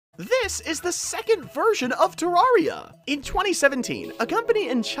This is the second version of Terraria. In 2017, a company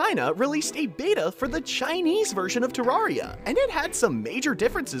in China released a beta for the Chinese version of Terraria, and it had some major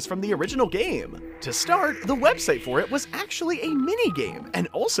differences from the original game. To start, the website for it was actually a mini-game, and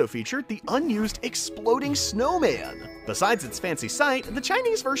also featured the unused exploding snowman. Besides its fancy site, the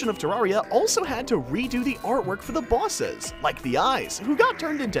Chinese version of Terraria also had to redo the artwork for the bosses, like the eyes, who got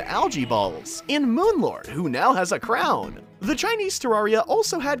turned into algae balls, and Moonlord, who now has a crown. The Chinese Terraria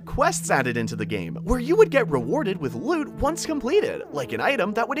also had quests added into the game, where you would get rewarded with loot once completed, like an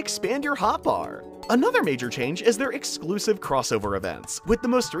item that would expand your hotbar. Another major change is their exclusive crossover events, with the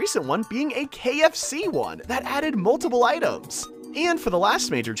most recent one being a KFC one that added multiple items. And for the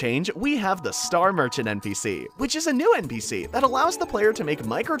last major change, we have the Star Merchant NPC, which is a new NPC that allows the player to make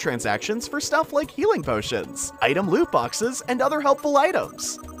microtransactions for stuff like healing potions, item loot boxes, and other helpful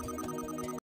items.